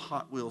was a little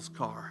Hot Wheels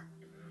car.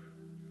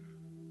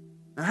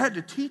 I had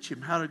to teach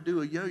him how to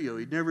do a yo-yo.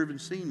 He'd never even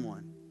seen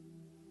one.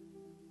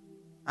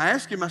 I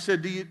asked him, I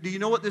said, do you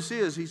know what this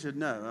is? He said,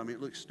 no. I mean,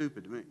 it looks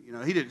stupid to me. You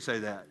know, he didn't say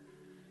that.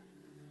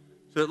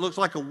 So it looks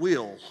like a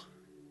wheel.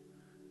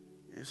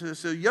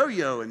 It's a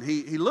yo-yo, and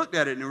he looked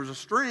at it, and there was a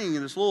string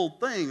and this little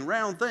thing,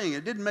 round thing.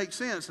 It didn't make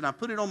sense, and I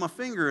put it on my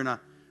finger, and I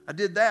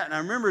did that, and I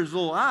remember his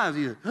little eyes.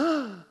 He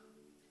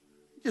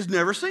just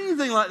never seen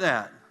anything like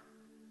that.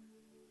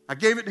 I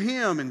gave it to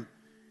him, and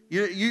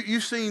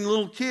you've seen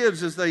little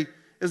kids as they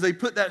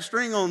put that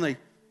string on, they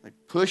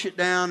push it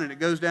down, and it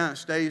goes down, it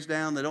stays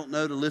down. They don't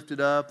know to lift it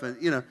up,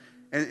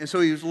 and so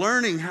he was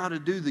learning how to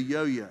do the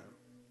yo-yo.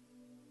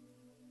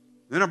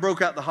 Then I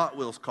broke out the Hot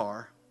Wheels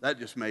car. That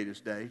just made his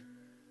day.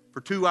 For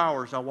 2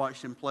 hours, I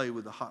watched him play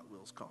with the Hot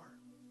Wheels car.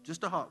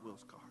 Just a Hot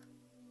Wheels car.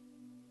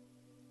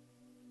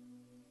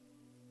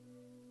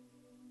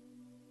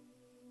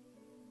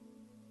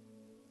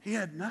 He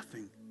had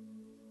nothing.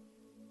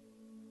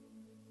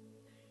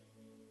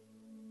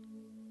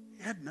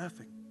 He had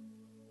nothing.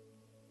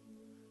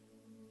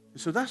 And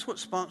so that's what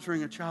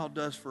sponsoring a child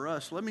does for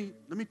us. Let me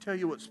tell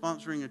you what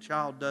sponsoring a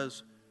child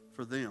does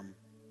for them.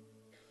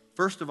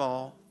 First of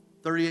all,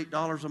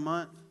 $38 a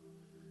month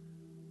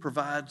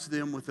provides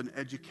them with an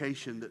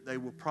education that they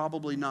will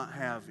probably not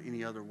have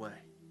any other way.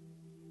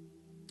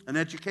 An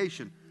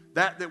education,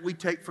 that we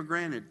take for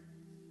granted.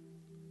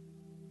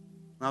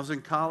 When I was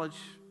in college,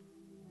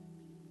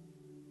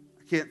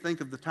 I can't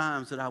think of the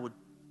times that I would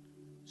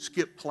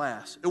skip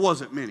class. It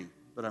wasn't many,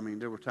 but I mean,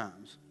 there were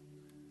times.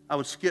 I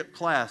would skip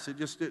class. It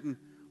just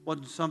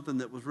wasn't something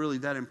that was really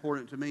that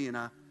important to me. And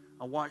I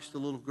watched the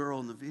little girl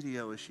in the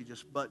video as she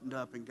just buttoned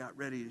up and got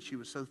ready, and she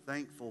was so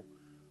thankful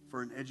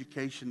for an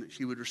education that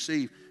she would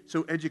receive.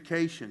 So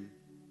education.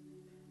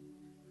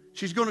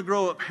 She's going to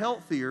grow up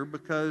healthier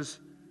because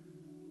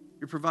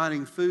You're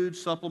providing food,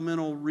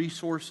 supplemental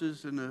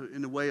resources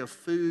in the way of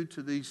food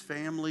to these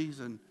families,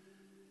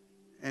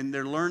 and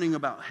they're learning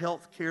about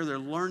health care. They're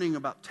learning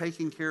about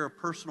taking care of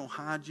personal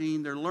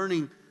hygiene. They're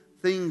learning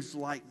things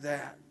like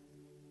that.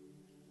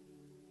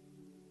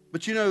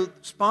 But you know,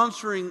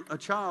 sponsoring a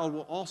child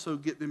will also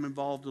get them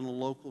involved in a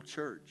local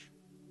church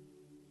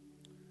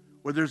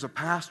where there's a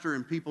pastor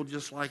and people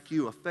just like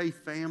you, a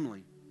faith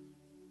family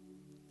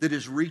that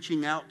is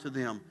reaching out to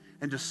them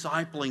and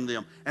discipling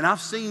them. And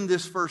I've seen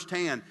this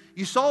firsthand.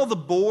 You saw the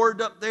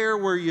board up there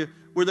where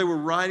they were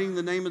writing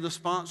the name of the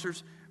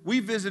sponsors. We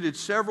visited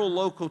several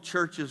local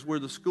churches where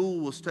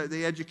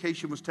the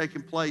education was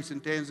taking place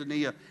in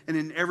Tanzania, and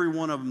in every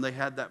one of them they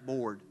had that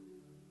board.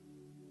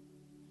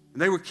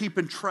 And they were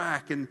keeping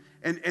track. And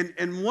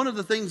one of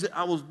the things that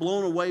I was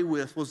blown away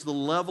with was the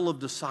level of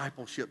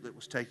discipleship that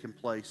was taking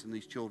place in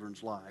these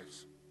children's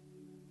lives.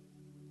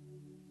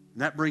 And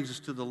that brings us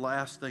to the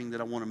last thing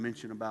that I want to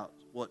mention about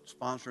what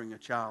sponsoring a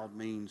child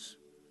means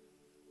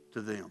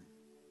to them,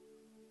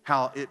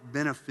 how it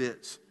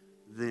benefits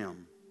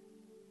them.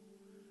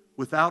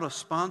 Without a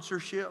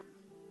sponsorship,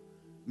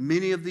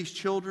 many of these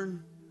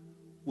children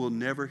will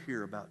never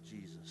hear about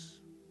Jesus.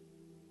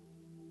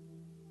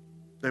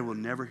 They will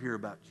never hear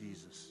about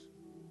Jesus.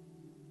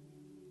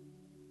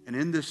 And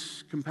in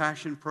this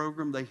compassion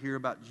program, they hear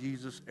about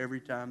Jesus every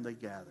time they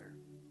gather.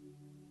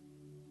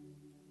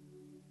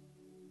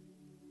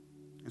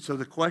 And so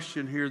the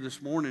question here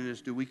this morning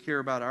is, do we care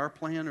about our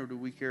plan or do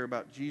we care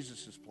about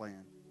Jesus'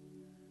 plan?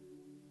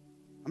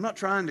 I'm not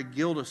trying to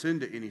guilt us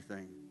into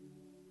anything.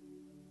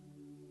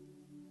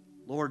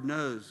 Lord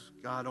knows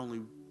God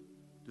only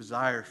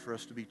desires for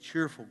us to be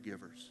cheerful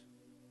givers.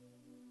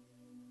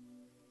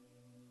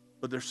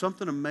 But there's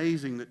something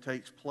amazing that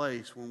takes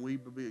place when we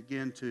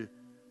begin to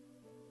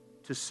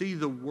see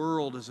the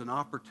world as an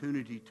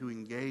opportunity to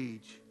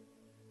engage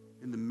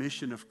in the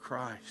mission of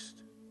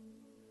Christ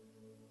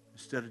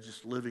instead of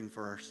just living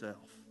for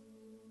ourselves.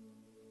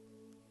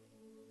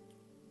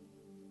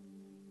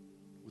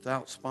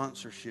 Without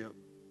sponsorship,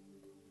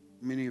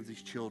 many of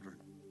these children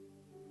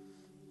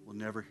will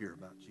never hear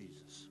about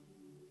Jesus.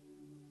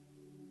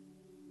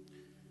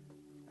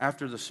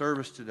 After the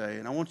service today,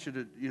 and I want you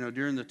to,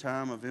 during the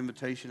time of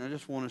invitation, I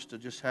just want us to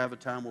just have a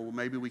time where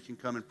maybe we can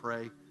come and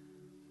pray.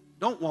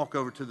 Don't walk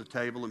over to the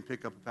table and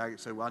pick up a packet and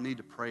say, well, I need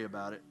to pray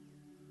about it.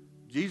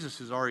 Jesus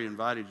has already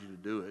invited you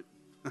to do it.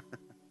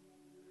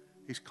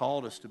 He's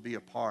called us to be a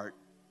part.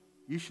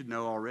 You should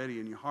know already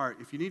in your heart.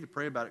 If you need to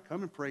pray about it,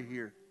 come and pray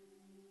here.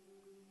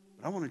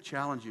 But I want to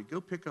challenge you. Go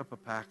pick up a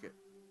packet.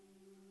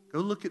 Go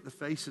look at the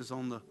faces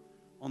on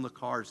the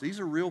cards.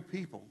 These are real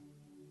people.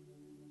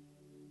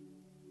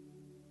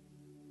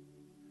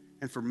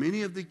 And for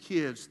many of the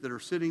kids that are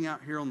sitting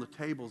out here on the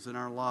tables in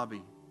our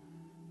lobby,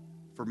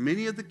 for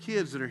many of the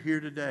kids that are here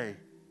today,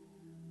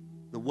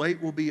 the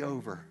wait will be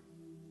over.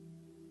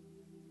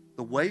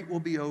 The wait will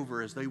be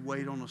over as they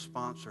wait on a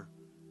sponsor.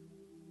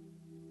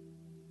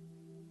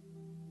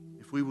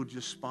 If we will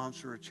just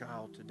sponsor a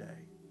child today.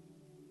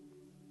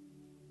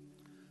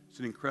 It's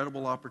an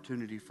incredible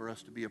opportunity for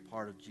us to be a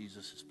part of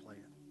Jesus'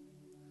 plan.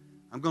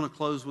 I'm going to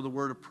close with a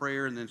word of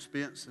prayer, and then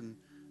Spence and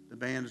the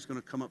band is going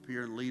to come up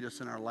here and lead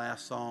us in our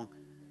last song.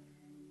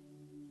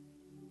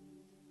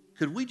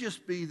 Could we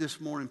just be this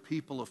morning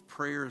people of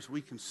prayer as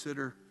we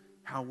consider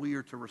how we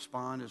are to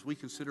respond, as we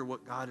consider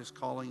what God is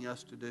calling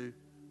us to do?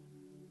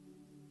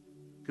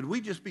 Could we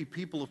just be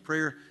people of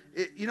prayer?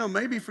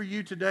 Maybe for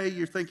you today,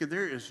 you're thinking,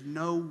 there is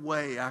no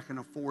way I can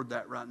afford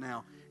that right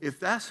now. If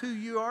that's who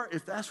you are,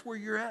 if that's where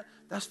you're at,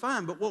 that's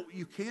fine. But what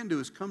you can do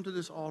is come to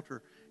this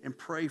altar and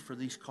pray for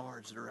these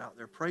cards that are out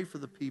there. Pray for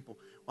the people.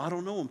 Well, I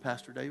don't know them,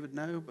 Pastor David.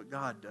 No, but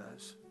God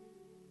does.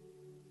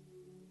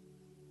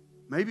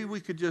 Maybe we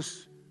could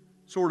just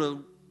sort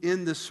of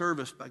end this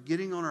service by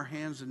getting on our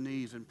hands and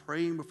knees and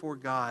praying before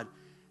God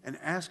and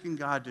asking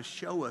God to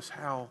show us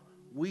how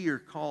we are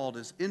called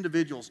as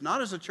individuals,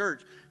 not as a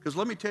church. Because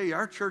let me tell you,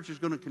 our church is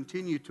going to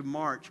continue to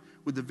march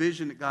with the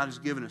vision that God has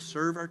given us.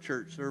 Serve our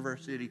church, serve our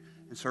city,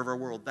 and serve our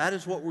world. That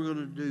is what we're going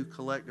to do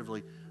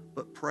collectively.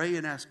 But pray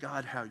and ask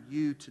God how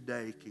you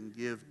today can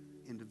give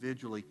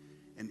individually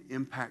and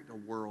impact a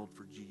world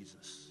for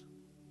Jesus.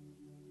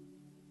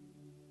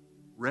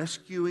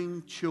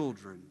 Rescuing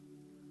children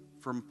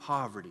from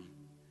poverty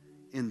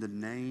in the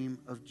name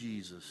of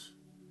Jesus.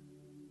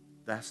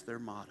 That's their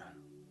motto.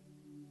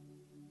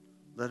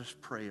 Let us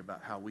pray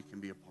about how we can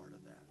be a part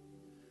of that.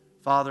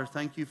 Father,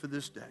 thank you for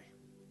this day.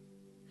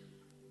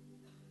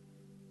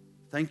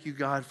 Thank you,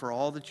 God, for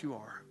all that you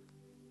are.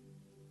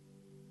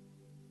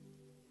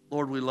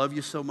 Lord, we love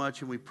you so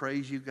much and we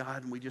praise you,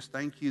 God, and we just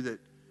thank you that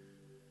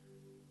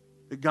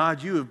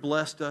God, you have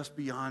blessed us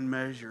beyond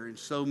measure in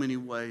so many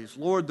ways.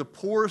 Lord, the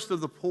poorest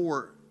of the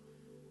poor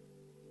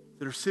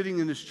that are sitting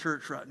in this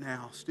church right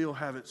now still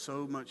have it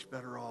so much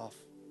better off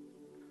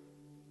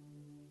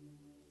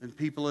than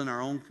people in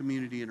our own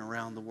community and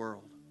around the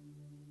world.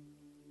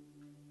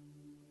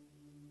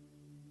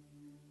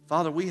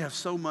 Father, we have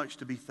so much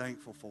to be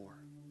thankful for.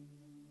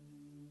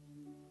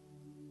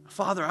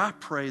 Father, I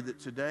pray that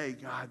today,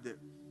 God,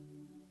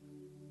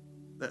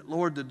 that,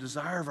 Lord, the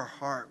desire of our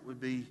heart would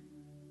be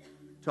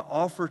to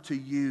offer to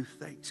you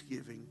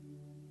thanksgiving.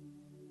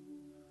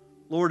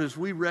 Lord, as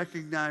we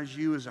recognize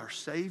you as our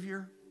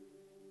Savior,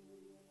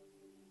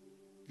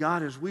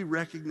 God, as we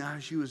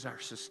recognize you as our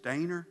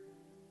sustainer,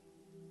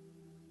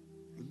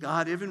 and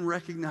God, even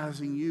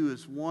recognizing you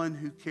as one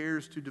who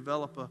cares to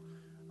develop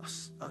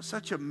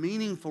such a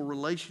meaningful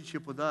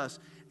relationship with us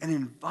and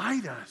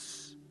invite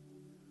us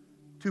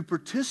to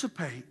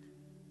participate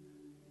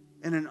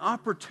in an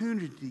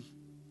opportunity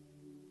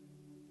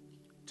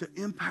to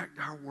impact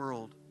our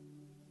world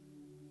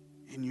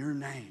in your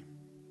name.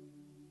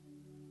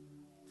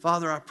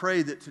 Father, I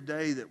pray that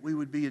today that we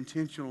would be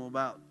intentional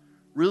about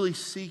really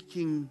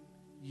seeking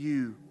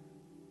you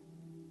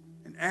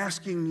and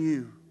asking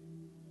you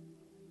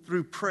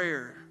through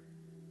prayer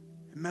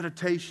and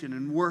meditation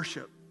and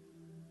worship,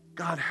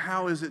 God,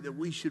 how is it that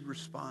we should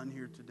respond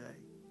here today?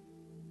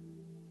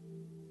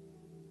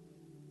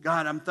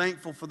 God, I'm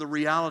thankful for the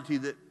reality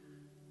that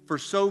for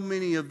so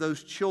many of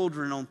those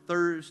children on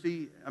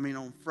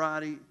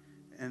Friday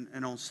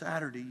and on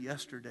Saturday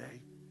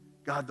yesterday,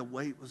 God, the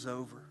wait was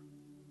over.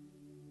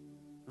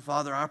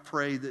 Father, I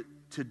pray that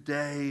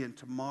today and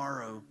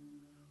tomorrow,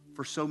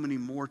 for so many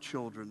more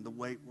children, the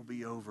wait will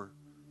be over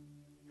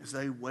as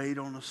they wait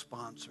on a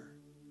sponsor,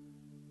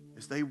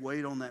 as they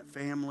wait on that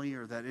family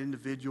or that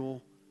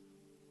individual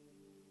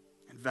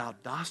in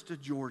Valdosta,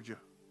 Georgia,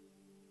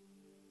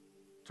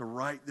 to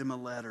write them a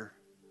letter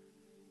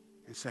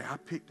and say, I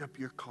picked up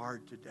your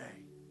card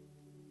today,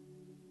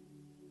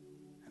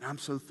 and I'm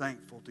so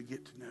thankful to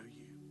get to know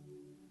you.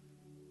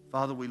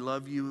 Father, we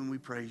love you and we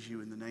praise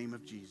you in the name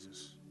of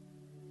Jesus.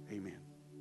 Amen.